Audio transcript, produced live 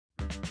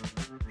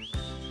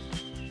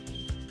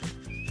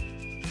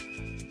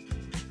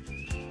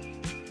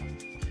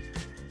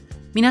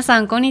皆さ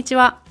んこんにち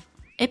は。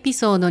エピ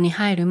ソードに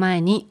入る前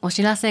にお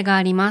知らせが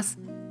あります。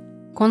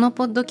この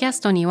ポッドキャ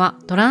ストには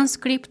トランス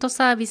クリプト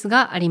サービス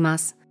がありま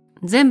す。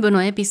全部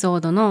のエピソー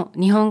ドの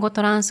日本語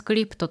トランスク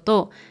リプト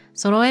と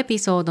ソロエピ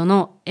ソード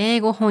の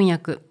英語翻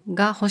訳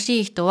が欲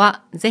しい人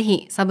はぜ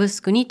ひサブ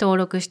スクに登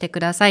録して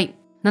ください。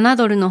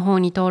$7の方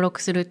に登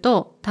録する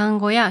と単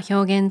語や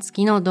表現付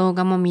きの動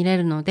画も見れ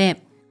るの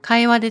で、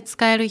会話で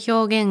使える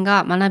表現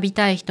が学び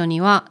たい人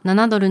には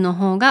$7の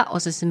方が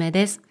おすすめ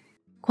です。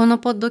この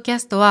ポッドキャ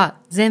ストは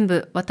全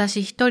部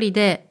私一人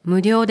で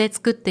無料で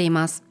作ってい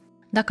ます。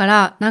だか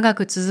ら長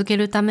く続け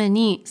るため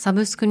にサ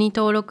ブスクに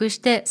登録し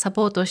てサ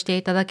ポートして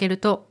いただける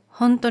と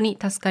本当に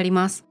助かり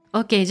ます。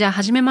OK、じゃあ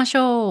始めまし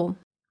ょう。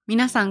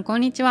皆さんこ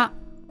んにちは。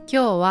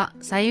今日は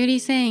さゆ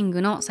りセイン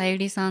グのさゆ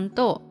りさん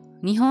と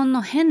日本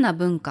の変な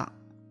文化、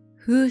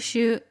風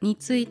習に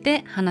つい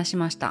て話し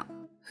ました。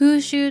風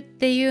習っ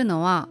ていう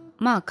のは、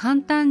簡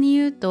単に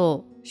言う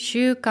と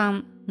習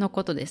慣の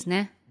ことです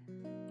ね。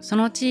そ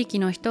の地域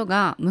の人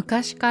が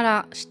昔か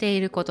らして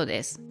いること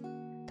です。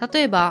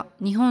例えば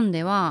日本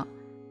では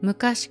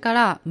昔か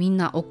らみん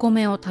なお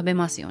米を食べ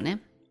ますよ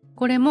ね。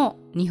これも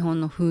日本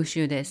の風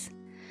習です。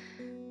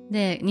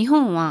で、日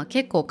本は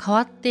結構変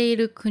わってい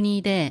る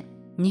国で、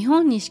日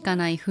本にしか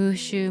ない風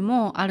習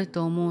もある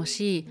と思う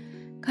し、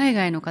海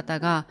外の方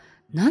が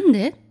なん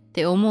でっ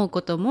て思う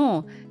こと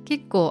も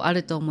結構あ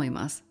ると思い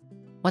ます。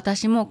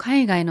私も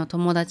海外の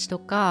友達と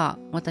か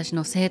私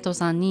の生徒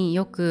さんに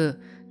よ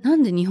くな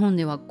んで日本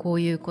ではこ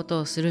ういうこ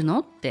とをするの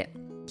って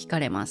聞か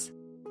れます。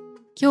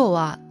今日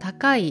は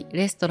高い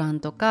レストラン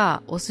と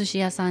かお寿司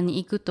屋さん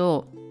に行く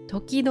と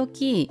時々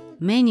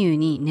メニュー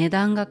に値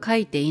段が書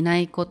いていな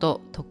いこ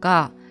とと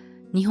か、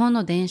日本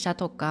の電車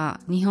とか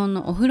日本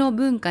のお風呂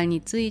文化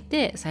につい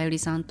てさゆり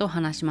さんと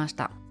話しまし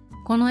た。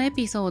このエ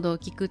ピソードを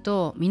聞く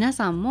と皆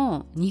さん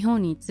も日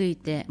本につい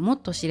ても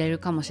っと知れる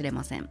かもしれ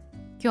ません。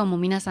今日も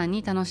皆さん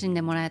に楽しん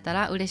でもらえた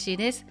ら嬉しい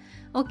です。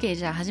 OK、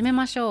 じゃあ始め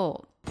まし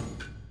ょう。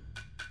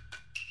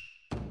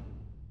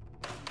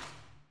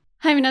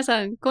はい、皆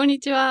さんこんに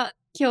ちは。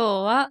今日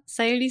は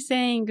さゆり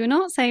セイング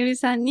のさゆり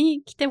さん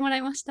に来てもら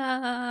いまし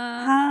た。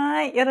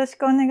はい、よろし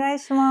くお願い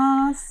し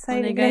ます。さ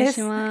ゆりで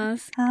す。お願いしま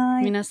す。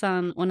はい。皆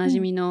さんおなじ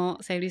みの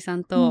さゆりさ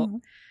んと、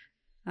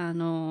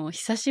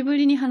久しぶ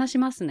りに話し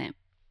ますね。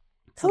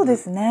そうで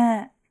す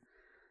ね。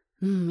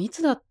い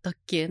つだったっ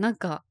け？なん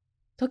か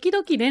時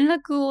々連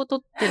絡を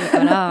取ってる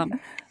から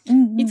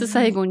いつ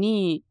最後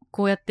に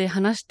こうやって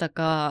話した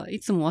かい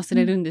つも忘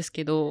れるんです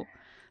けど、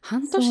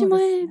半年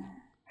前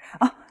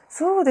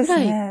そうです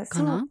ね。ぐらい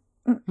かな？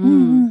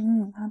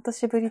半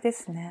年ぶりで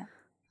すね。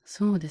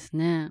そうです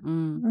ね。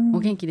お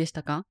元気でし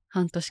たか？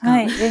半年間。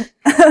はい。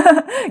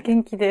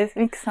元気です。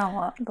ミクさん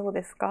はどう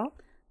ですか？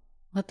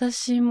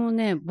私も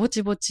ね、ぼ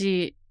ちぼ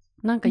ち、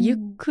なんかゆっ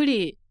く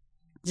り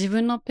自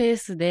分のペー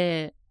ス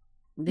で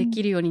で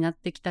きるようになっ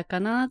てきた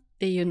かなっ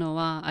ていうの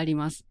はあり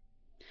ます。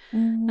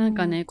なん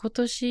かね、今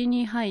年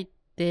に入っ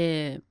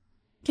て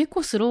結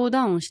構スロー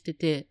ダウンして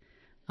て、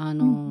あ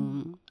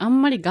ん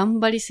まり頑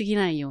張りすぎ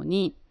ないよう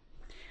に、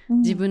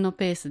自分の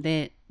ペース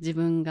で自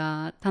分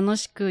が楽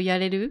しくや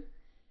れる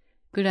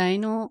ぐらい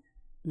の、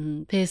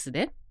ペース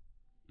で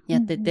や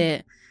って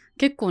て、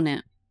結構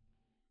ね、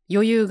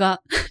余裕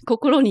が、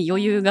心に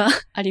余裕が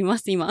ありま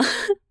す、今。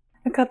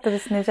よかったで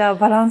すね。じゃあ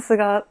バランス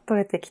が取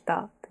れてき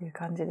たという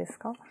感じです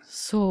か？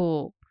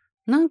そ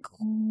う。なんか、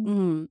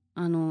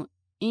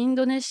イン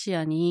ドネシ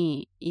ア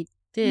に行っ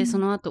て、そ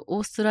の後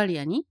オーストラリ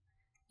アに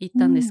行っ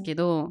たんですけ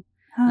ど、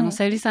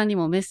さゆりさんに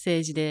もメッセ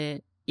ージ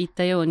で言っ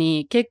たよう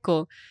に、結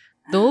構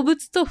動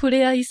物と触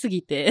れ合いす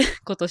ぎて、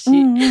今年。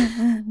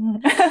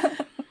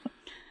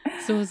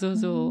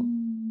そ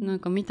う。なん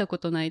か見たこ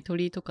とない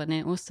鳥とか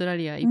ね、オーストラ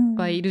リアいっ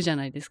ぱいいるじゃ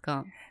ないです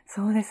か。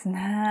そうです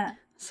ね。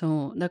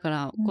そう。だか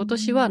ら今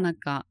年はなん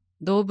か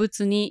動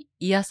物に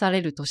癒さ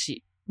れる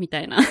年みた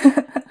いな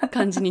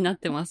感じになっ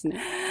てますね。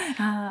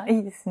ああ、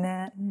いいです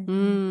ね。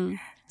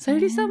さゆ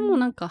りさんも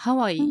なんかハ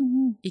ワイ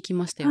行き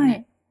ましたよ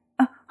ね。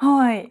ハ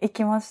ワイ行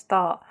きまし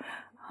た。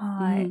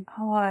はい。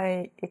ハワ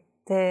イ行っ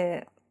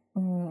て、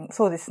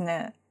そうです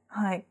ね。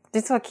はい。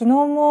実は昨日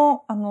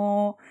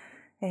も、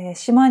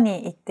島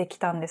に行ってき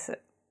たんです。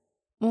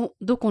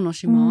どこの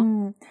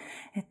島？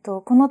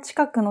この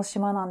近くの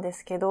島なんで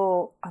すけ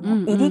ど、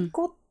いり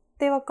こっ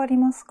てわかり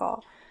ますか？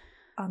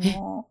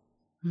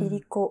い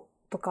りこ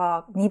と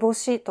か、煮干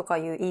しとか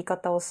いう言い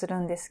方をする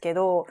んですけ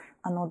ど、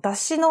出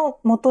汁の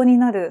元に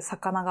なる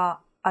魚が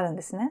あるん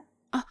ですね。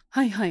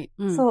はいはい。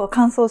そう、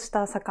乾燥し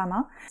た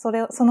魚。そ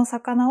の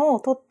魚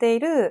を取ってい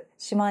る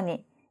島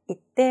に行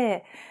っ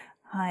て、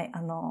はい、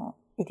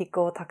いり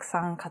こをたく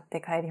さん買って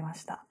帰りま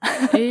した。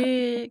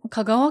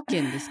香川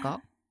県です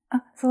か？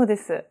そうで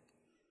す。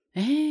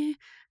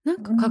な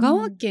んか香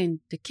川県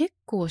って結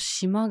構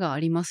島があ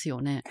ります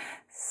よね。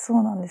そ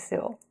うなんです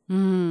よ。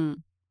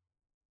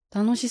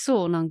楽し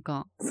そう、なん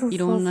かい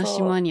ろんな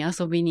島に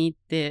遊びに行っ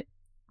て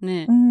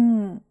ね。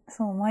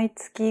そう、毎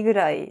月ぐ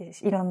らい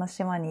いろんな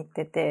島に行っ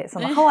てて、そ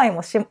のハワイ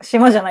も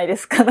島じゃないで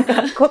すか。だ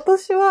から今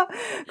年は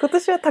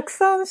たく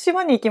さん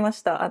島に行きま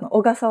した。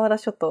小笠原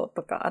諸島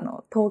とか、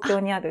東京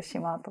にある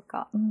島と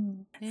か。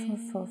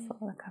そう。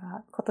だか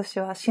ら今年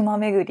は島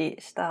巡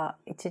りした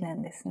一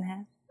年です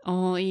ね。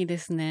おー、いいで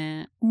す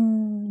ね。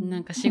な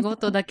んか仕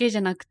事だけじ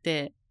ゃなく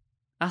て、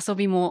遊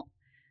びも、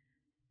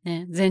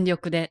ね、全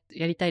力で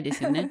やりたいで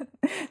すよね。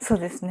そう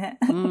ですね。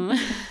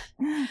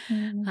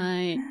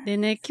はい。で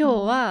ね、今日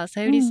は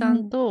さゆりさ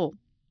んと、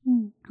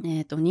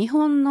日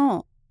本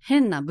の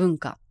変な文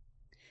化、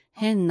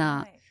変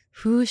な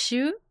風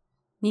習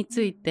に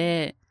つい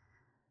て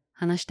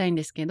話したいん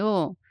ですけ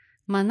ど、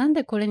まあなん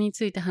でこれに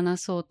ついて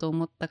話そうと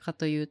思ったか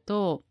という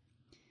と、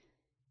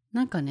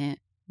なんか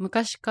ね、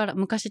昔っ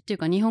ていう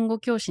か日本語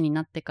教師に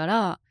なってか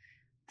ら、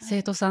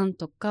生徒さん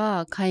と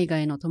か海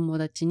外の友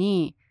達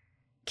に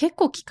結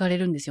構聞かれ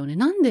るんですよね。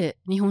なんで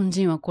日本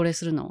人はこれ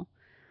するの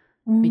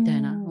みた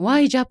いな。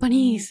Why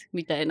Japanese?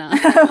 みたいな。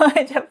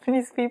Why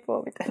Japanese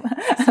people? みたいな。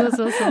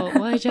そう。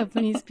Why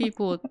Japanese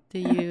people? って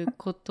いう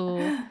ことを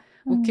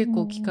結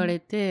構聞かれ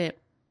て、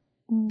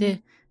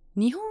で、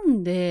日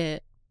本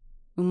で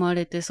生ま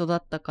れて育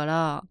ったか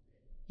ら、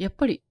やっ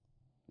ぱり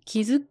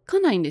気づか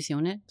ないんです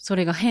よね。そ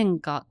れが変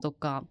化と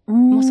か、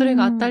もうそれ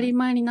が当たり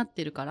前になっ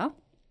てるから。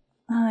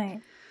は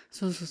い。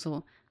そう。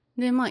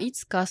で、まあ、い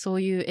つかそ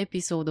ういうエ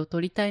ピソードを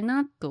撮りたい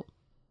なと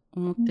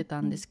思って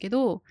たんですけ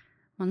ど、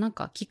まあ、なん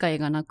か機会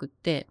がなくっ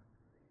て、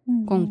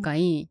今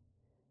回、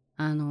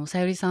さ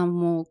ゆりさん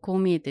もこう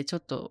見えてちょっ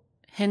と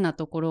変な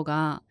ところ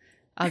が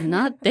ある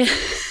なって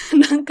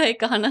何回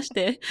か話し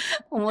て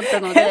思った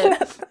ので。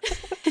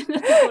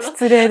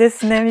失礼で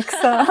すね、ミク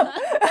さん。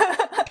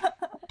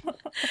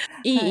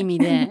いい意味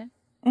で、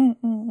ち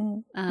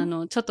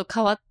ょっと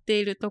変わって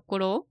いるとこ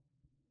ろ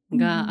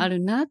があ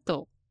るな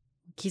と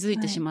気づい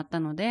てしまった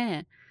の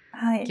で、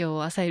今日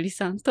はさゆり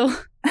さんと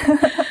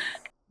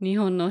日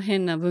本の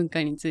変な文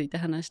化について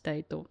話した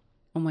いと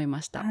思い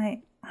ました。は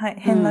い。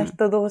変な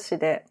人同士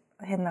で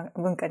変な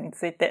文化に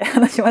ついて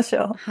話しまし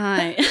ょう。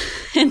はい。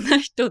変な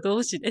人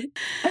同士で。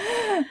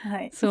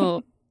はい。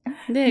そ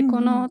う。で、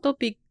このト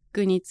ピッ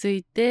クにつ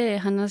いて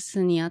話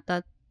すにあた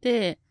っ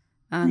て、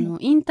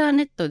インター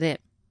ネット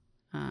で、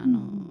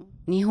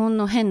日本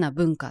の変な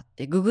文化っ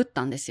てググっ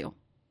たんですよ。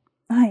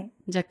はい。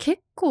じゃあ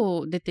結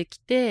構出てき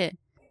て、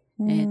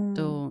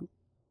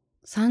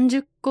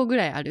30個ぐ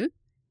らいある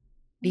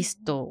リ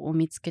ストを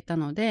見つけた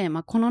ので、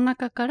まあ、この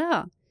中か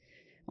ら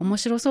面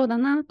白そうだ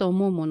なと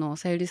思うものを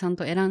さゆりさん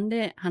と選ん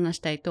で話し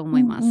たいと思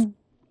います。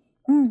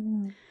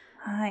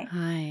は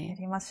い。や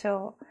りまし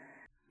ょ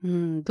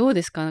う。どう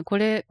ですか？こ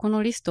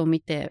のリストを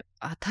見て、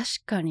確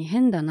かに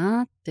変だ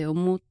なって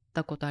思っ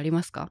たことあり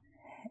ますか？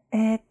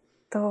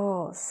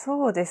そ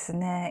うです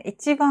ね。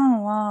一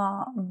番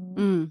は、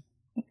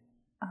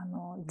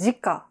時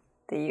価っ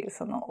ていう、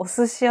そのお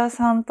寿司屋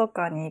さんと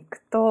かに行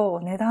くと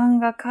値段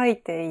が書い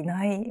てい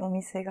ないお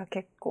店が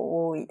結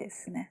構多いで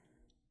すね。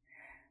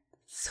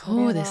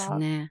そうです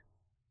ね。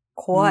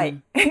怖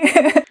い。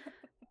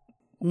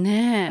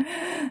ね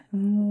え。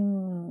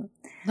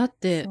だっ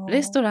て、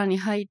レストランに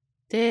入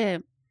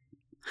る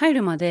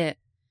まで、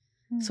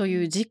そう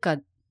いう時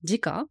価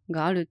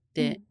があるっ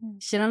て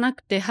知らな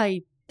くて入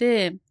っ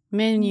て、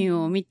メニュー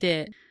を見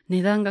て、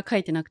値段が書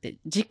いてなくて、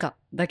時価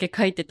だけ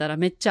書いてたら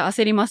めっちゃ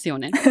焦りますよ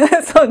ね。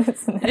そうで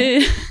す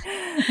ね。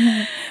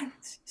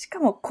しか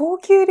も高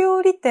級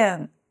料理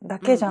店だ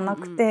けじゃな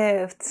く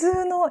て、普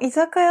通の居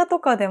酒屋と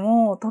かで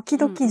も時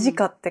々時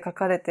価って書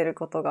かれてる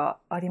ことが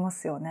ありま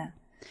すよね。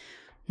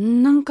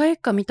何回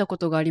か見たこ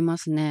とがありま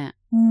すね。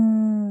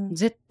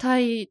絶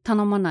対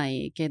頼まな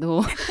いけ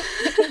ど。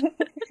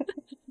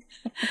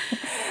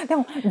で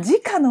も、時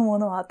価のも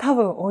のは多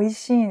分美味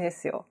しいんで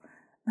すよ。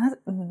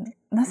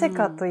なぜ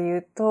かとい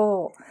う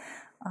と、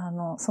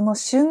その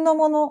旬の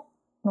もの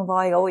の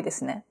場合が多いで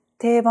すね。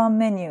定番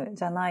メニュー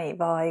じゃない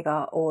場合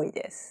が多い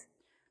です。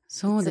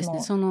そうです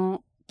ね。そ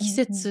の季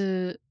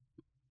節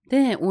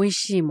で美味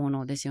しいも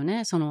のですよ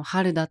ね。その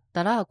春だっ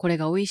たらこれ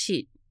が美味し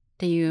いっ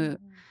ていう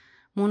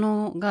も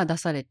のが出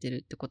されて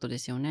るってことで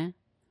すよね。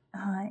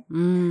はい。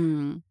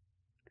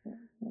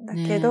だ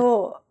け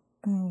ど、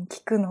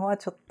聞くのは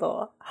ちょっ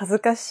と恥ず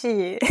か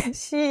しい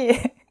し、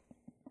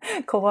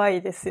怖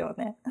いですよ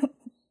ね。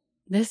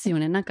ですよ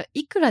ね。なんか、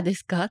いくらで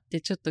すかって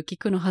ちょっと聞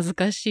くの恥ず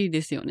かしい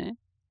ですよね。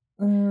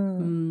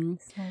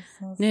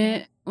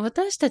で、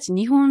私たち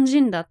日本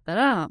人だった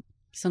ら、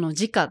その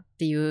時価っ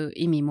ていう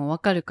意味もわ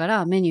かるか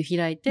らメニュー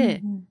開い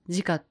て、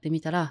時価って見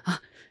たら、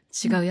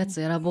違うやつ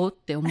選ぼうっ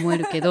て思え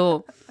るけ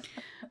ど、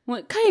も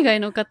う海外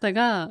の方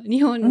が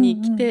日本に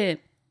来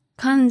て、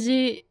漢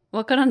字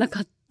わからな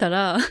かった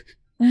ら、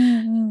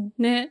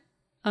ね、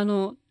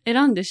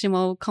選んでし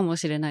まうかも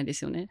しれないで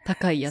すよね。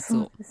高いやつ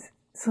を。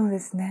そうで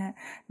すね。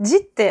字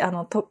って、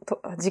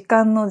時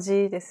間の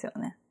字ですよ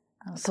ね。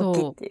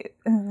時っていう。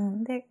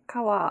で、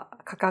価は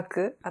価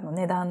格、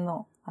値段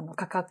の、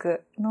価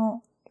格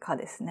の価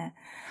ですね。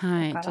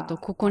はい。ちょっと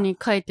ここに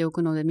書いてお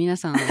くので、皆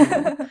さん、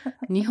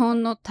日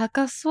本の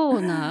高そ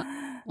うな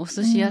お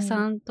寿司屋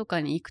さんと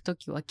かに行くと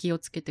きは気を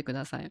つけてく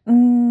ださい。そ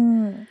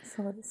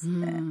うです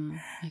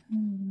ね。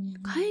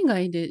海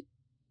外で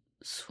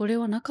それ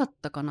はなかっ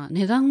たかな。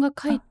値段が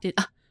書いて、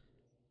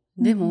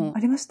でも、あ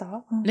りまし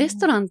た？レス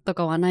トランと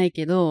かはない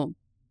けど、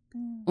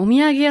お土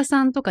産屋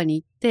さんとかに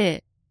行っ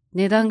て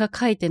値段が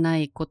書いてな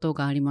いこと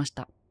がありまし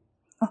た。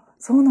あ、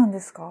そうなんで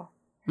すか。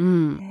な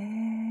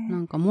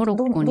んかモロ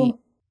ッコに、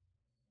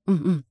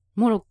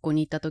モロッコ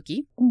に行った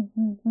時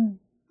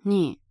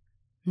に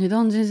値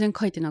段全然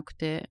書いてなく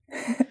て、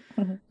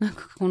なん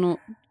か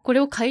これ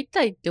を買い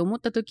たいって思っ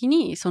た時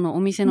に、その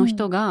お店の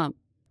人が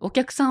お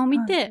客さんを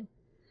見て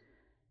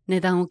値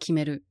段を決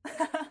める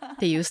っ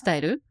ていうスタ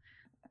イル。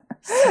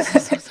そ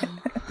う。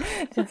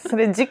じゃあそ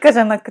れ時価じ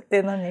ゃなく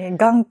て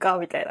眼価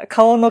みたいな、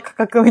顔の価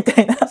格み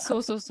たいな。そ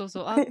う。こ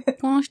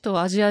の人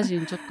はアジア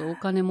人ちょっとお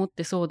金持っ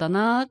てそうだ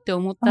なって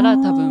思ったら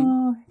多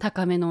分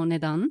高めの値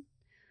段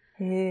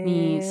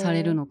にさ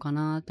れるのか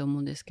なって思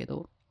うんですけ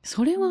ど、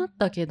それはあっ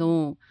たけ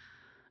ど、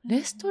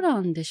レストラ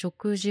ンで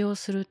食事を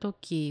すると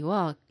き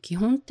は基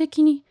本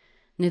的に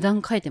値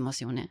段書いてま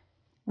すよね。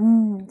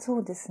そ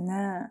うです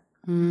ね。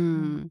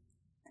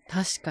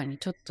確かに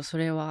ちょっとそ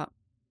れは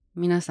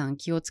皆さん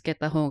気をつけ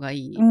た方が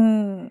いい。日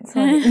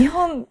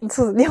本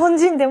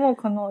人でも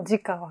この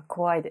時価は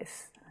怖いで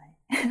す。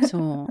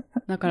そう。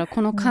だから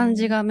この漢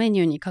字がメ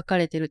ニューに書か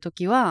れてると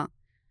きは、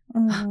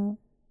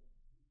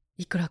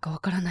いくらかわ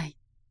からない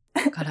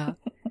から、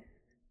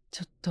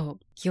ちょっと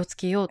気をつ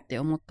けようって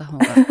思った方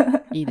が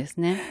いいです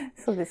ね。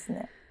そうです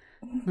ね。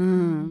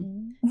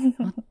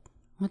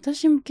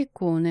私も結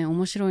構ね、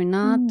面白い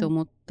なって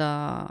思っ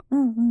た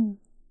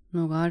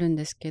のがあるん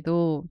ですけ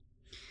ど、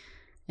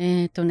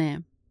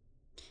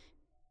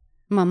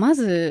ま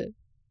ず、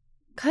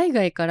海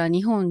外から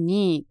日本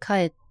に帰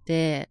っ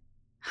て、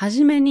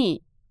初め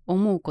に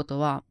思うこと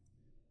は、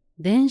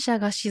電車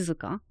が静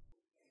か。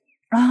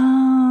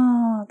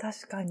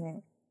確か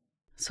に。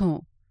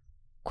そう。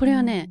これ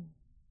はね、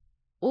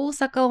大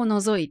阪を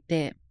除い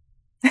て、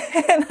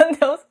なんで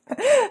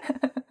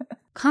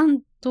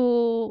関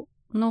東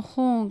の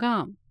方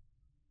が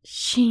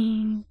シ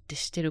ーンって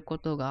してるこ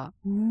とが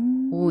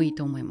多い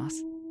と思いま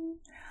す。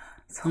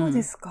そう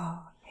です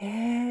か。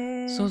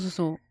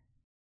そう。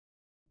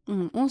大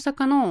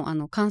阪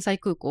の関西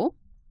空港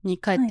に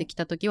帰ってき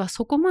たときは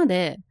そこま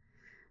で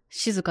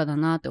静かだ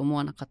なって思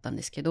わなかったん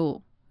ですけ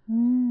ど、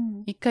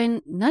一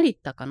回成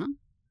田かな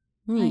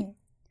に、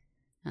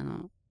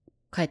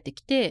帰って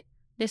きて、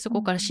で、そ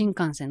こから新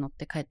幹線乗っ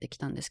て帰ってき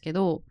たんですけ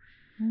ど、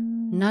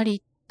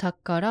成田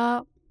か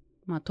ら、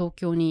東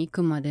京に行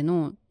くまで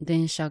の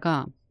電車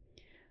が、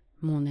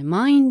もうね、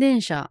満員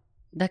電車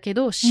だけ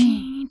ど、シ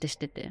ーンってし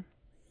てて。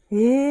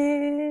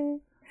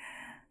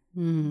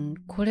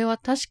これは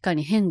確か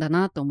に変だ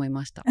なと思い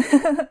ました。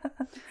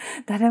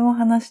誰も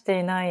話して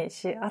いない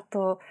し、あ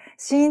と、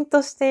シーン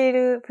としてい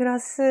るプラ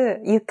ス、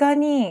床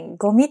に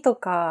ゴミと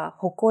か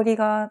埃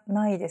が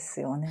ないで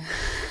すよね。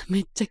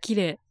めっちゃ綺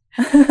麗。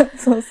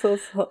そう。そ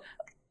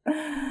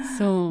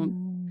う。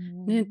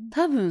で、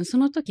多分そ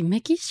の時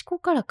メキシコ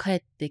から帰っ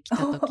てきた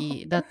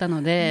時だった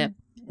ので、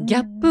ギ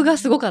ャップが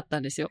すごかった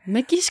んですよ。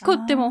メキシコ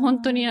ってもう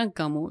本当になん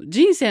かもう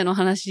人生の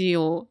話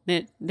を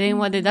ね、電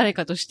話で誰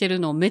かとして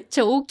るのをめっち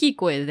ゃ大きい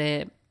声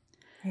で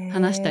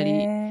話したり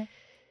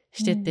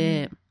して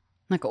て、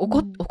なんか怒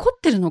っ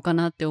てるのか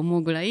なって思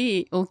うぐら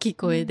い大きい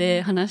声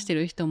で話して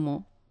る人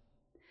も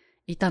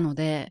いたの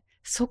で、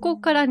そこ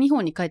から日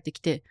本に帰ってき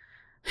て、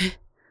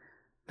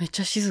めっ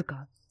ちゃ静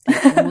か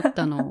って思っ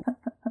たのを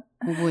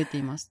覚えて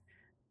います。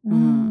こ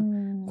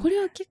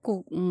れは結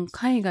構、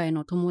海外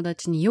の友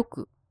達によ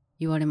く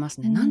言われま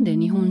すね。なんで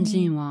日本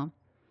人は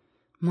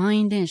満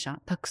員電車、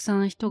たくさ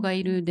ん人が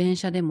いる電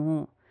車で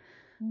も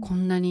こ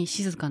んなに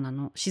静かな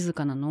の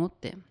っ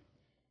て。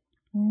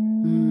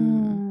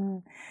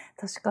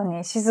確か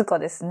に静か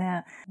です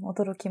ね。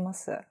驚きま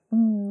す。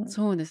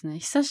そうですね。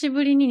久し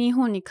ぶりに日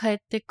本に帰っ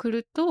てく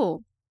る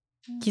と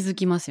気づ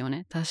きますよ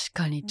ね。確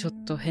かにちょ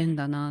っと変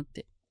だなっ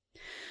て。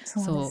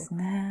そうです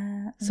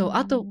ね。そう。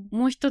あと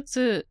もう一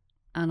つ、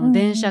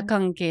電車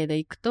関係で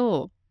行く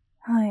と、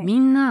み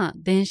んな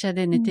電車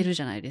で寝てる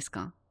じゃないです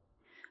か。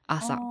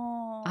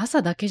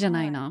朝だけじゃ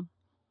ないな。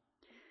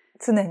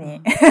常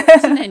に。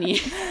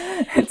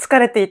疲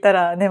れていた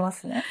ら寝ま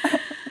すね。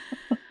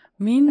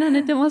みんな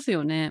寝てます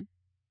よね。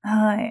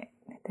はい。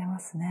寝てま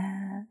す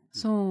ね。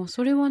そう。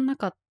それはな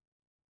かっ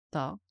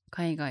た。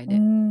海外で。で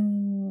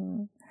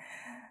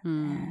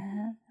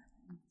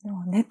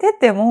も寝て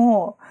て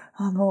も、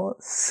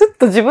スッ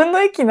と自分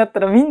の息になっ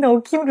たらみんな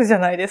起きるじゃ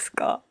ないです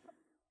か。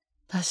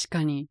確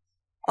かに。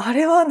あ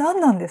れは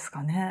何なんです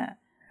かね。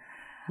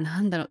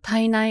なんだろう、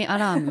体内ア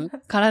ラーム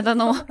体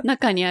の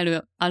中にあ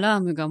るアラ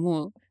ームが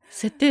もう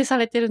設定さ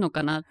れてるの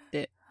かなっ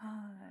て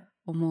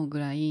思うぐ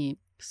らい、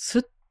ス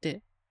ッ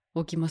て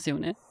起きますよ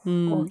ね。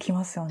起き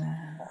ますよね。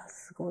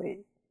すご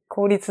い。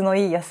効率の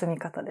いい休み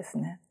方です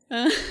ね。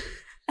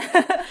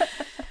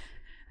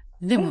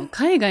でも、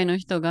海外の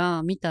人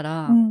が見た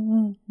ら、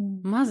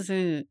ま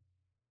ず、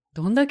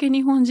どんだけ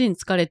日本人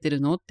疲れて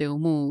るのって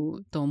思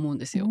うと思うん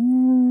ですよ。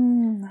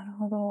なる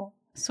ほど。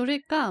それ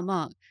か、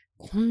まあ、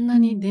こんな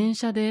に電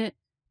車で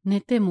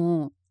寝て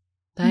も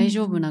大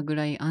丈夫なぐ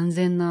らい安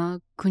全な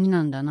国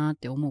なんだなっ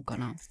て思うか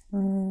な。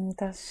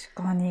確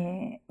か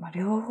に。まあ、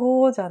両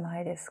方じゃな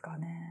いですか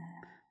ね。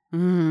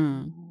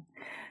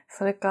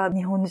それか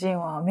日本人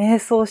は瞑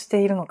想し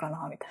ているのか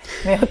なみたい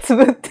な。目をつ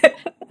ぶって。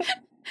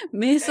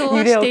瞑想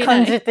はしていない。揺れを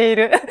感じてい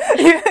る。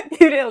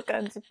揺れを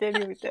感じてい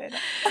るみたいな。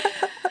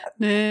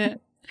ねえ。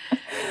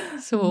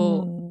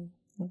そ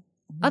う。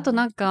あと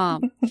なんか、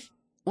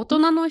大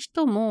人の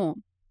人も、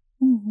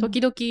時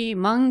々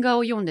漫画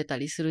を読んでた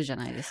りするじゃ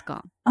ないです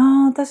か。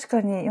ああ、確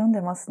かに読んで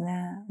ます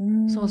ね。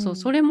そうそう。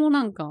それも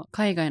なんか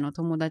海外の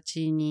友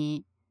達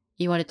に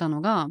言われた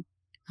のが、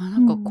な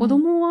んか子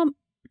供は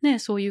ね、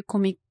そういうコ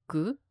ミッ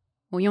ク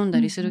を読んだ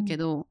りするけ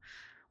ど、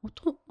大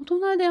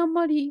人であん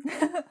まり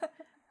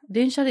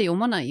電車で読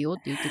まないよっ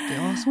て言ってて、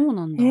あ、そう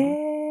なんだっ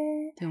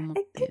て思っ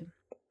て。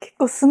結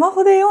構スマ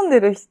ホで読ん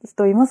でる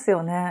人います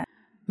よね。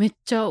めっ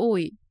ちゃ多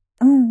い。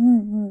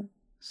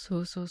そ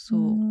うそうそ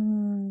う。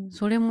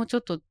それもちょ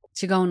っと違う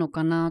の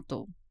かな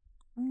と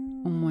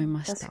思い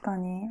ました。確か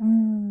に。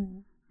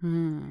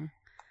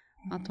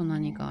あと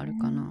何がある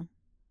かな。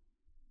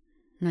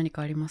何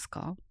かあります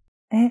か？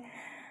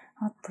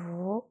あ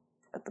と、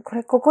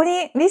ここ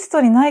にリス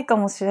トにないか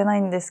もしれな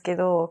いんですけ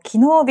ど、昨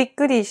日びっ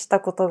くりした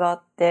ことがあ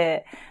っ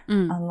て、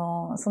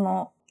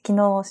昨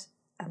日、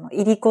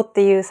いりこっ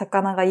ていう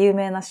魚が有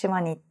名な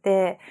島に行っ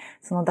て、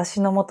その出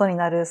汁の元に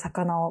なる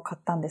魚を買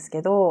ったんです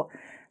けど、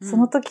そ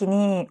の時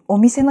にお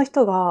店の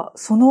人が、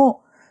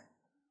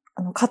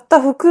買った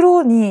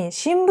袋に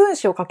新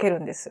聞紙をかける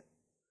んです。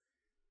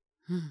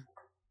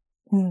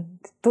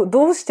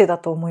どうしてだ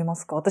と思いま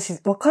すか？私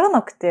わから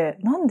なくて、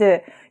なん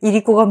でい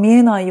りこが見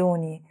えないよう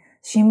に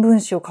新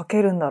聞紙をか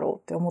けるんだろう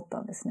って思っ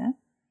たんですね。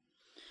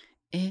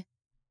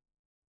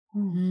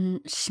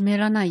湿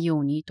らないよ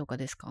うにとか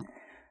ですか？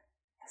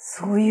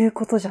そういう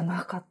ことじゃ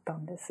なかった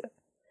んです。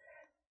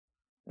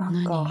な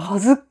んか、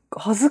恥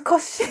ずか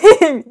し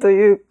いと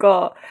いう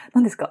か、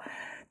何ですか、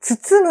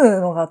包む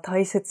のが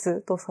大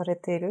切とされ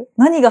ている。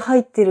何が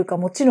入っているか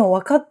もちろん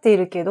分かってい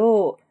るけ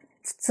ど、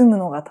包む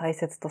のが大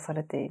切とさ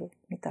れている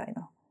みたい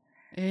な。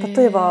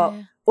例えば、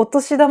お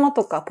年玉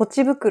とかポ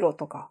チ袋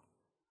とか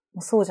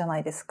もそうじゃな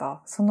いです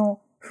か。そ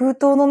の封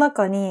筒の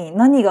中に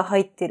何が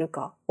入っている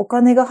か、お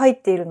金が入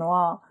っているの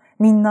は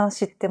みんな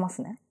知ってま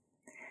すね。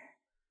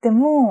で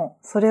も、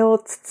それを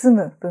包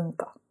む文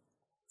化、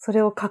そ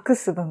れを隠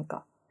す文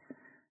化、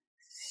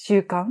習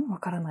慣わ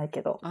からない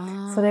けど、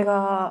それ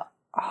が、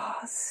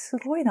す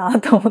ごいな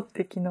と思っ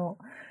て昨日。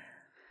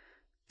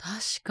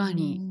確か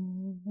に。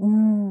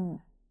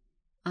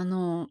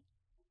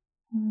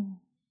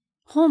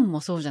本も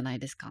そうじゃない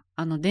ですか。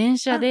電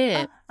車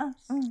で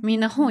み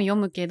んな本読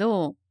むけ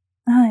ど、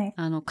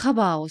カ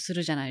バーをす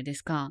るじゃないで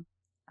すか。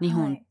日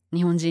本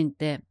人っ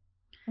て。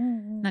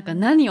なんか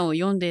何を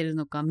読んでいる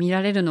のか見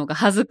られるのが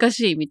恥ずか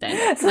しいみたい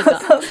な。そう。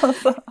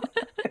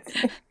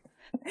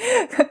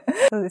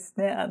そうです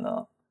ね。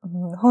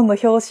本の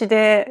表紙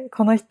で、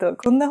この人、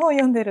こんな本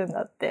読んでるん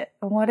だって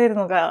思われる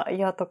のが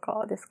嫌と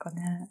かですか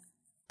ね。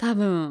多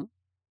分。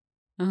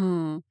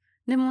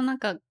でもなん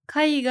か、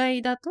海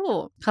外だ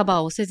とカバ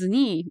ーをせず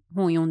に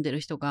本読んでる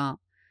人が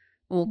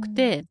多く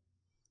て、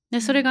で、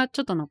それが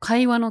ちょっと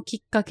会話のきっ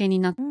かけに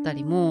なった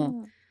り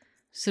も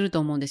すると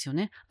思うんですよ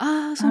ね。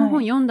その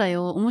本読んだ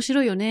よ、面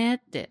白いよねっ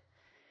て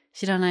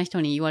知らない人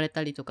に言われ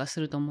たりとかす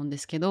ると思うんで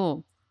すけ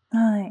ど、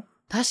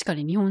確か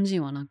に日本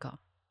人はなんか、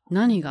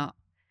何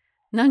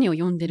を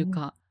読んでる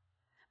か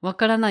わ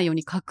からないよう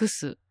に隠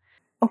す。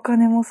お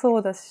金もそ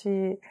うだ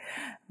し、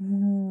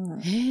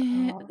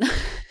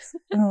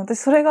私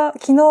それが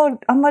昨日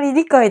あんまり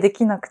理解で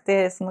きなく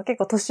て、結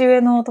構年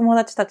上の友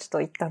達たち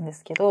と行ったんで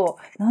すけど、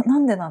な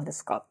んでなんで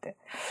すかって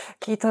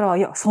聞いたら、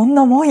いや、そん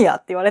なもんやっ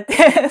て言われて、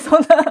そ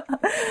んな、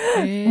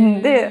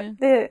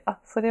で、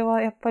それ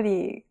はやっぱ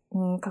り、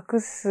隠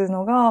す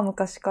のが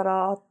昔か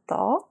らあった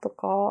と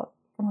か、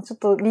ちょっ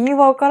と理由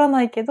はわから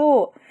ないけ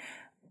ど、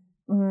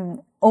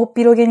大っ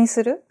広げに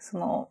する、そ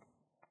の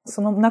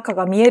中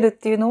が見えるっ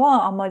ていうの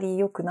はあまり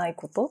良くない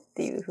ことっ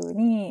ていうふう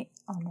に、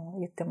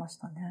言ってまし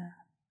たね。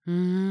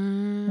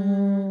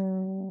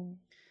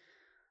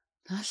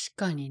確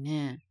かに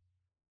ね。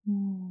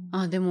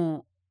で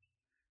も、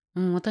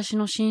私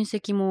の親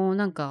戚も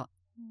なんか、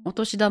お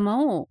年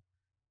玉を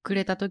く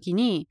れた時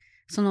に、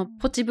その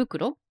ポチ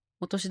袋、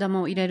お年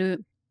玉を入れ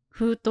る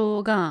封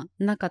筒が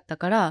なかった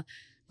から、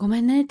ごめ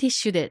んね、ティッ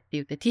シュでって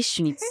言ってティッ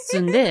シュに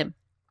包んで、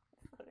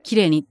綺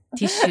麗にテ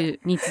ィッシュ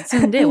に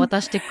包んで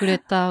渡してくれ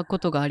たこ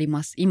とがあり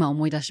ます。今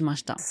思い出しま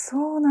した。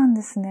そうなん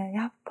ですね。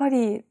やっぱ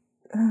り、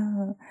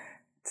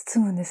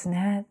包むんです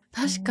ね。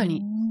確か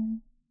に。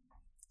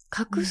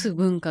隠す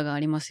文化があ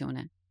りますよ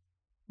ね。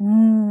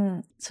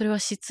それは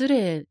失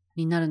礼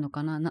になるの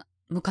かな、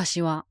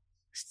昔は。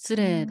失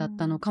礼だっ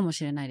たのかも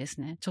しれないで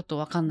すね。ちょっと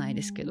わかんない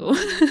ですけど。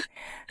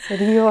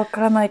理由わ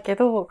からないけ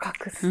ど、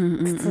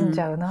包ん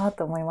じゃうな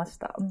と思いまし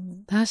た。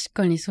確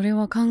かにそれ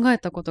は考え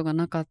たことが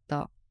なかっ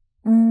た。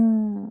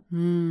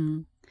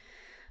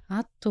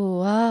あと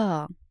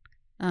は、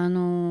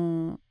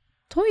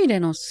トイレ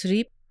のス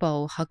リッパ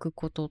を履く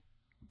ことっ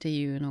て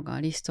いうのが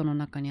リストの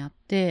中にあっ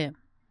て、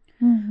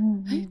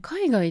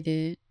海外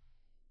で、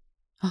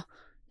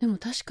でも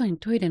確かに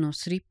トイレの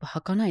スリッパ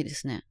履かないで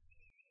すね。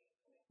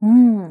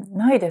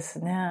ないです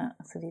ね、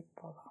スリッ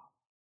パが。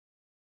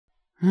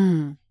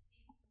っ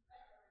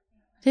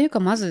ていうか、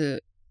ま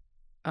ず、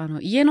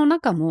家の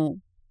中も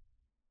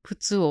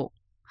靴を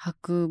履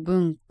く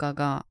文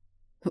化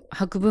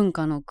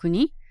の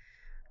国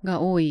が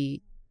多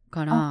い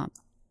から、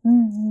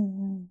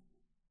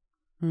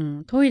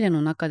トイレ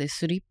の中で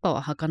スリッパ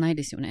は履かない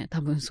ですよね。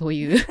多分そう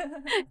いう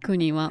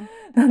国は。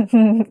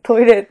ト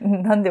イレ、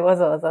なんでわ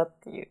ざわざっ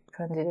ていう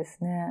感じで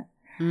すね。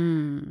日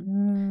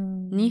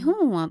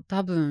本は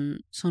多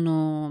分、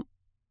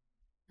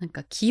なん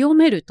か清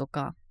めると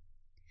か、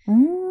っ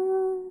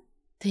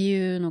て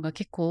いうのが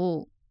結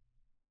構、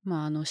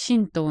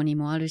神道に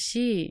もある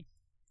し、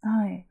そ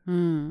うい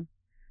う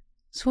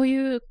そう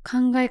いう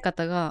考え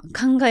方が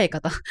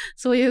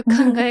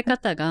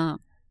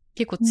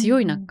結構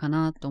強いのか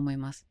なと思い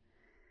ます。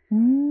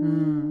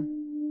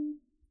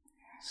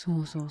そ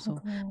うそうそ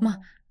う。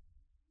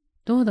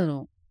どうだ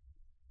ろう。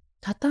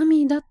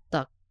畳だっ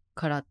た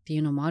からってい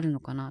うのもある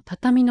のかな。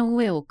畳の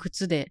上を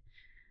靴で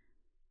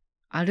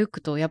歩く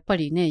とやっぱ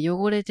りね、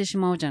汚れてし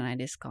まうじゃない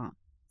ですか。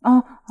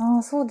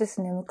そうで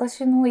すね。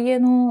昔の家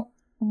の、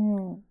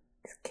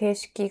形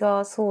式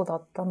がそうだ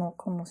ったの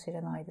かもし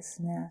れないで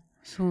すね。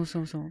そう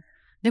そうそう。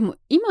でも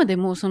今で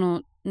も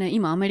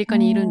今アメリカ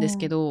にいるんです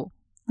けど、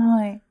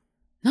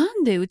な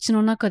んでうち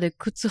の中で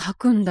靴履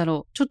くんだ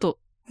ろう。ちょっと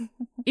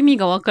意味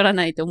がわから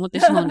ないって思って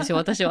しまうんですよ、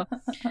私は。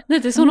だ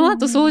ってその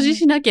後掃除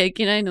しなきゃい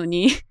けないの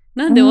に、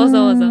なんでわ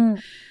ざわざ、うん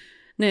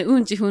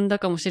ち踏んだ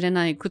かもしれ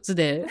ない靴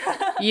で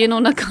家の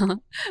中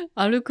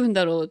歩くん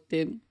だろうっ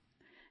て、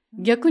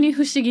逆に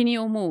不思議に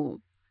思う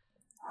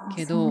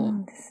けど。そうな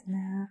んです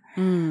ね。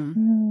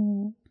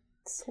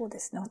そうで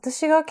すね。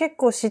私が結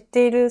構知っ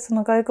ているそ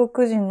の外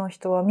国人の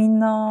人はみん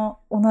な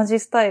同じ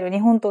スタイル、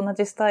日本と同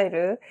じスタイ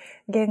ル、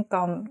玄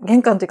関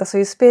というかそう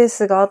いうスペー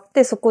スがあっ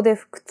て、そこで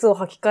靴を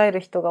履き替える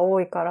人が多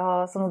いか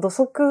ら、その土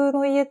足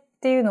の家っ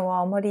ていうの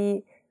はあま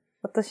り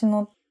私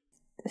の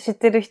知っ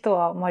てる人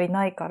はあまり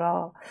ないか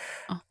ら、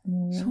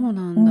そう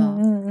なんだ。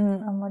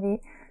あんまり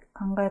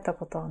考えた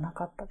ことはな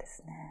かったで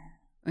す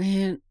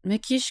ね。メ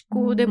キシ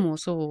コでも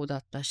そうだ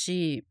った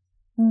し、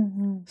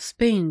ス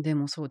ペインで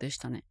もそうでし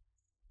たね。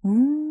で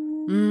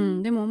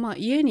も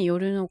家によ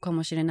るのか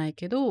もしれない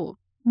けど、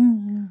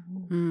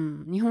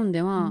日本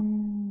では、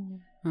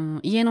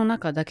家の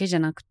中だけじゃ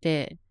なく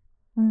て、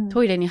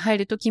トイレに入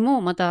るとき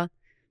もまた、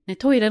ね、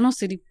トイレの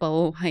スリッパ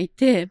を履い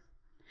て、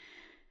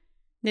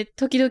で、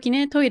時々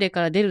ね、トイレ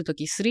から出ると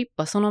きスリッ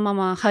パそのま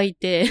ま履い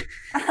て、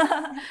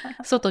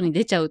外に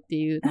出ちゃうって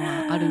いうの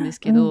はあるんです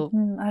けど、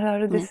あるあ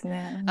るです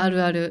ね。あ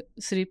るある、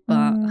スリッ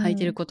パ履い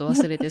てること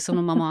忘れて、そ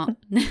のまま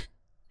ね、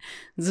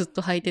ずっ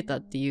と履いてた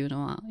っていう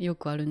のはよ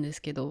くあるんで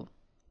すけど、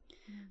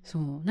そ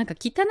う、なんか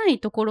汚い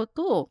ところ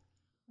と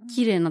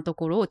綺麗なと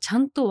ころをちゃ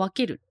んと分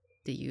ける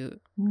ってい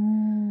う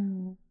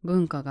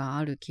文化が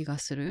ある気が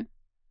する。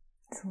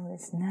そうで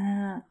す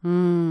ね。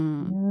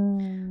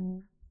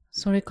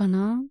それか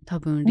な？多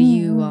分理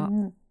由は。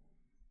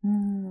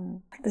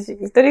私、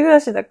一人暮ら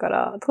しだか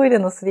らトイレ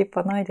のスリッ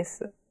パないで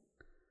す。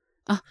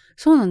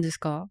そうなんです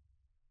か？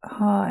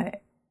は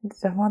い。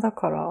邪魔だ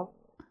から。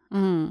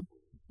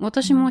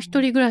私も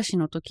一人暮らし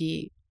の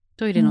時、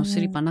トイレのス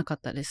リッパなかっ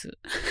たです。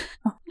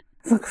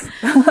そうか。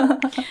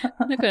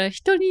だから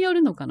人によ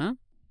るのかな？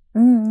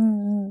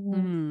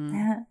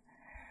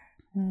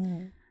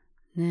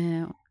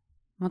ねえ。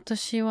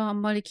私はあ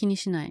んまり気に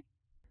しない。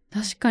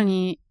確か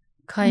に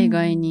海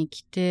外に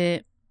来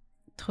て、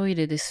トイ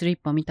レでスリッ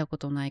パ見たこ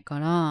とないか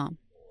ら、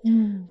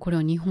これ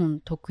は日本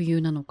特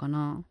有なのか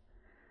な？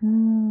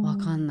わ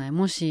かんない。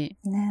もし、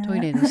ト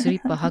イレでスリ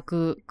ッパ履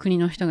く国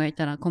の人がい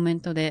たらコメ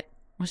ントで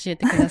教え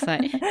てくださ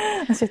い。教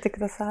えてく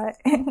ださい。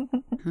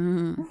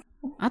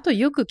あと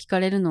よく聞か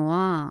れるの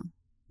は、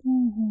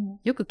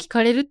よく聞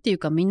かれるっていう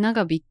かみんな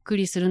がびっく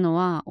りするの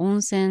は温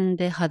泉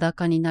で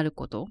裸になる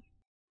こと。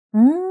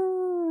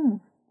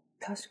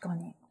確か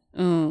に。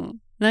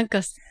なん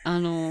か、ち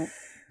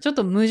ょっ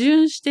と矛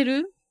盾して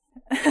る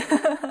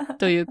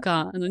という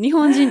か、日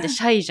本人って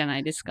シャイじゃな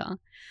いですか。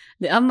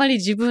で、あんまり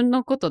自分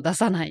のこと出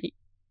さない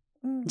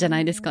じゃな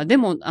いですか。で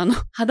も、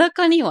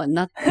裸には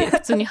なって、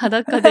普通に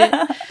裸で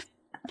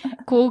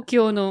公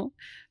共の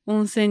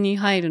温泉に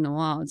入るの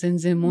は全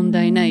然問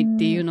題ないっ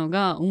ていうの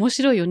が面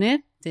白いよねっ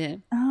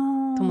て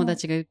友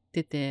達が言っ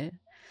てて、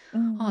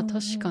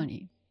確か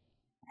に。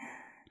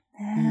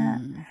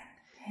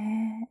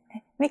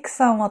ミク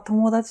さんは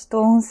友達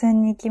と温泉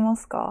に行きま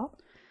すか？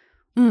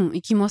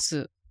行きま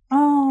す。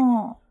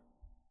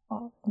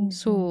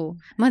そ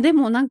う。で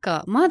もなん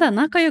か、まだ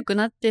仲良く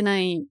なってな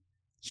い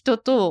人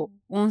と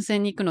温泉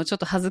に行くのちょっ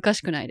と恥ずか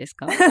しくないです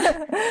か？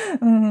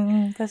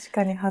確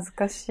かに恥ず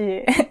かし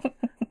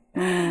い。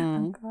な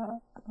んか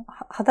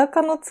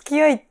裸の付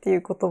き合いってい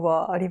う言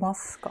葉ありま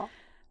すか？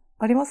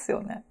あります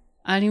よね。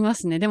ありま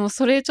すね。でも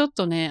それちょっ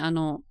とね、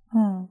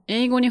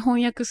英語に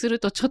翻訳する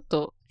とちょっ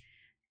と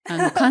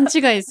勘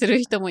違いする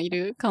人もい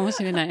るかも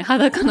しれない。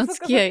裸の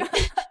付き合い。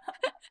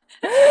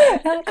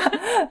なんか、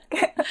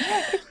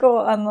結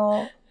構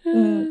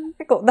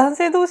結構男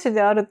性同士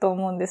であると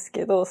思うんです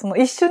けど、その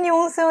一緒に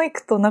温泉を行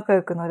くと仲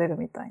良くなれる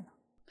みたいな。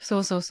そ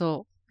うそう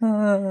そう。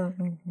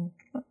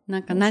な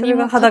んかそ何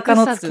もれが裸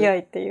の隠さず、付き合い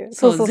っていう。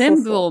そう、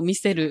全部を見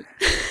せる。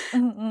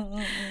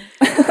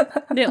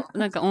うで、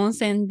なんか温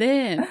泉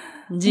で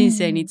人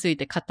生につい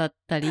て語っ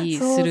たり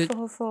する。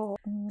そ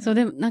う、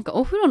でもなんか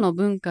お風呂の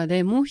文化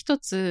でもう一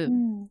つ、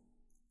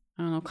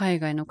海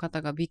外の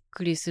方がびっ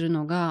くりする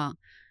のが、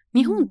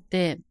日本っ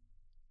て、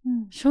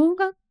小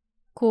学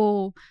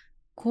校、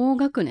高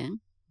学年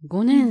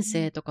 ?5 年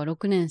生とか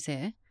6年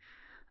生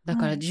だ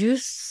から10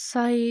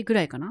歳ぐ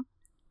らいかな、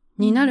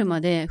になるま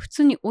で普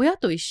通に親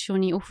と一緒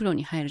にお風呂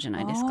に入るじゃ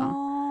ないですか。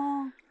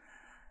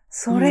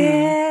そ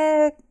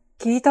れ、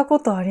聞いたこ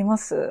とありま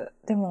す。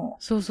でも、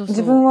そう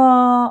自分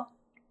は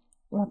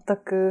全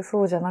く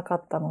そうじゃなか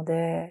ったの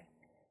で、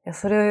いや、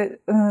そ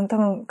れ、多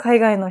分海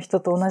外の人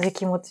と同じ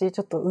気持ち、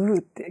ちょっとっ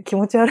て気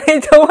持ち悪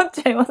いと思っ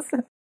ちゃいます。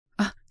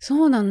あ、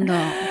そうなんだ。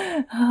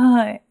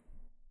はい。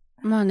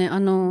まあね、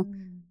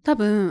多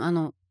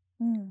分、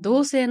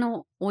同性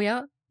の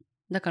親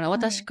だから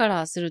私か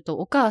らすると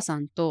お母さ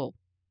んと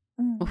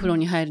お風呂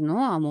に入るの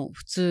はもう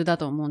普通だ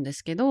と思うんで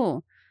すけ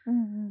ど、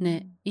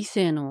ね、異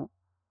性の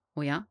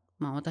親、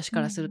まあ私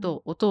からする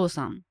とお父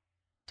さん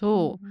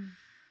と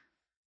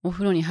お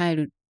風呂に入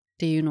るっ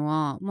ていうの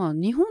は、まあ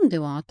日本で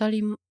は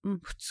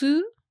普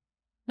通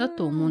だ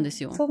と思うんで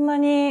すよ。そんな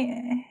に、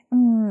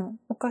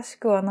おかし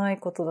くはない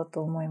ことだ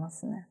と思いま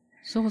すね。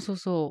そうそう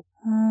そ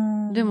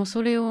う。でも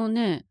それを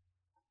ね、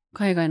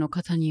海外の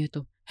方に言う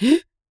と、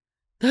え？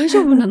大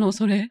丈夫なの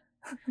それっ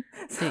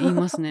て言い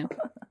ますね。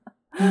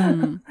ミ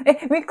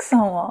ックさ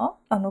んは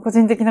個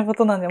人的なこ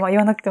となんで、まあ言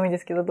わなくてもいいで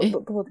すけど、どうでした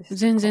か？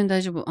全然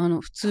大丈夫。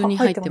普通に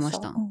入ってまし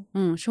た。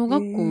小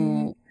学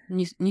校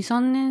2、3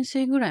年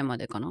生ぐらいま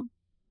でかな。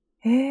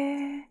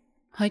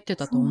入って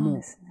たと思う。そうなん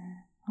です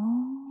ね。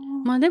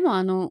まあで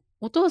も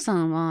お父さ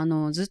んは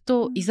ずっ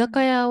と居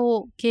酒屋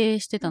を経営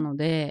してたの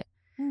で、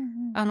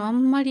あ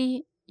んま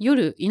り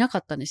夜いなか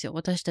ったんですよ。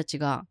私たち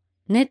が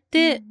寝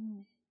て、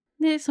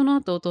で、その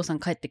後お父さん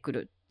帰ってく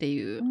るって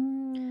いう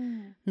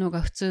の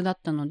が普通だっ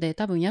たので、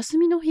多分休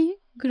みの日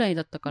ぐらい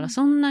だったから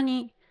そんな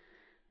に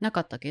な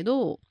かったけ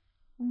ど、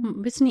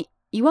別に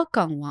違和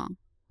感は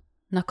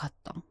なかっ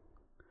た。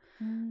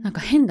なん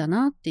か変だ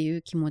なってい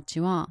う気持ち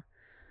は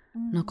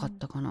なかっ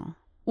たかな。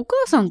お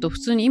母さんと普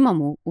通に今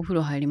もお風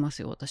呂入りま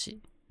すよ、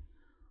私。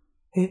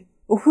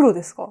お風呂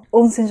ですか？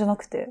温泉じゃな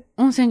くて？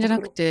温泉じゃな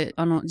くて、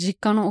実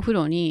家のお風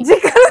呂に。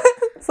実家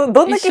そう、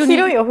どんだけ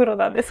広いお風呂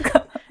なんです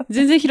か？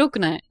全然広く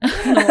ない。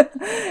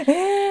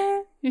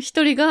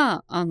一人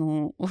が、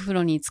お風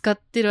呂に浸かっ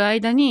てる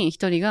間に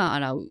一人が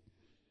洗う。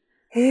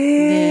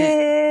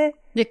で、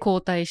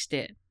交代し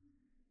て。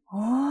っ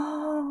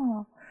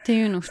て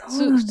いうの普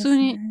通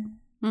に、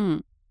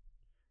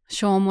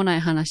しょうもない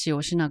話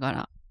をしなが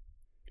ら、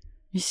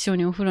一緒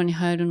にお風呂に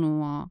入る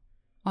のは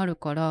ある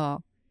から、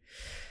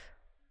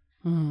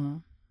な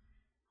ん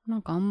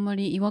かあんま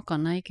り違和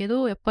感ないけ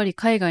ど、やっぱり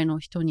海外の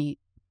人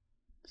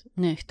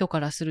か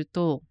らする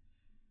と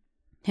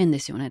変で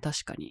すよね、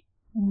確かに。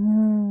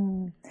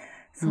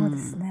そうで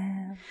す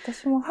ね。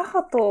私も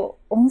母と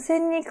温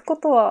泉に行くこ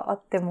とはあ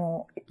って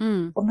も、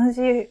同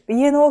じ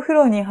家のお風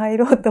呂に入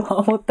ろうとは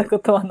思ったこ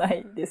とはな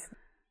いです。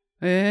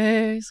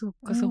そっ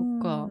かそ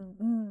っか。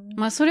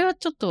まあそれは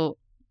ちょっと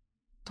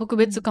特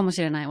別かも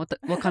しれない。わ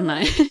かん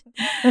ない。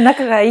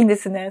仲がいいんで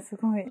すね、す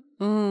ごい。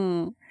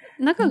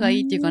仲が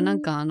いいっていうかな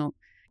んか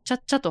ちゃ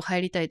っちゃと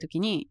入りたいとき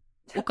に、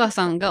お母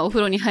さんがお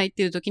風呂に入っ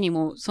てるときに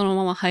もうその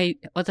まま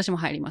私も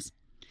入ります。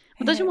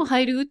私も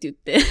入るって言っ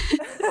て。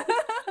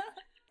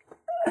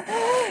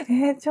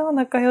超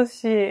仲良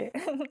し。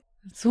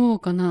そう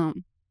かな。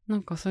な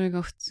んかそれ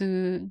が普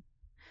通。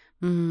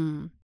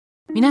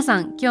皆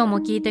さん、今日も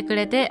聞いてく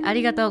れてあ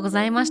りがとうご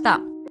ざいまし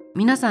た。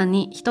皆さん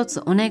に一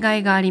つお願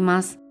いがあり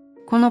ます。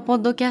このポッ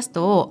ドキャス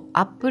トを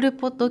Apple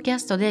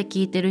Podcast で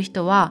聞いてる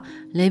人は、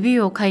レビ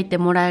ューを書いて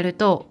もらえる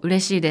と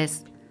嬉しいで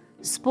す。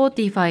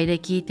Spotify で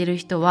聞いてる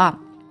人は、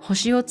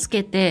星をつ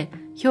けて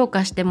評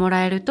価しても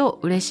らえると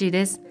嬉しい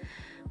です。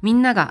み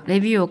んなが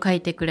レビューを書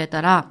いてくれ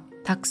たら、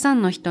たくさ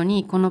んの人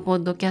にこのポッ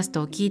ドキャス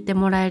トを聞いて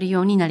もらえる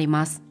ようになり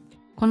ます。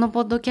この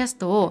ポッドキャス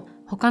トを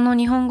他の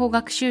日本語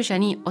学習者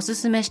におす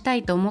すめした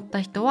いと思った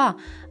人は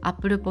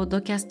Apple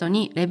Podcast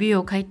にレビュ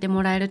ーを書いて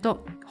もらえる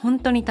と本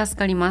当に助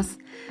かります。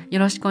よ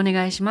ろしくお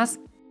願いします。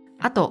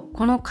あと、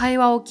この会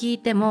話を聞い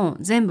ても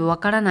全部わ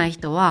からない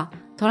人は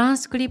トラン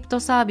スクリプト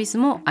サービス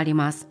もあり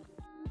ます。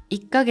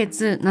1ヶ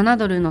月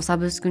$7のサ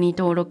ブスクに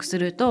登録す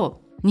る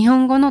と日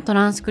本語のト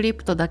ランスクリ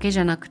プトだけじ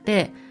ゃなく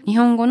て、日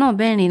本語の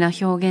便利な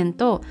表現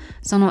と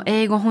その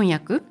英語翻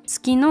訳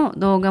付きの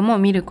動画も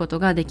見ること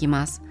ができ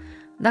ます。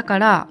だか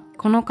ら、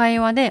この会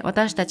話で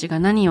私たちが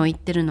何を言っ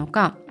てるの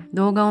か、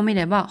動画を見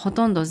ればほ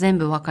とんど全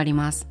部わかり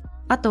ます。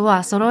あと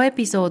はソロエ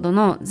ピソード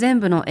の全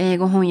部の英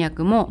語翻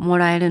訳もも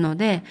らえるの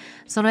で、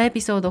ソロエ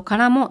ピソードか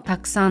らもた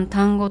くさん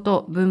単語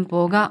と文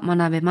法が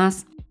学べま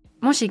す。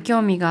もし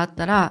興味があっ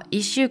たら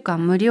1週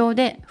間無料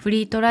でフ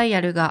リートライ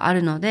アルがあ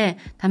るので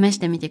試し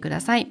てみてく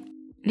ださい。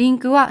リン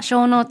クはシ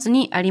ョーノーツ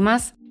にありま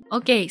す。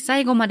OK、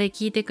最後まで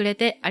聞いてくれ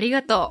てあり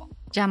がとう。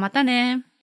じゃあまたね。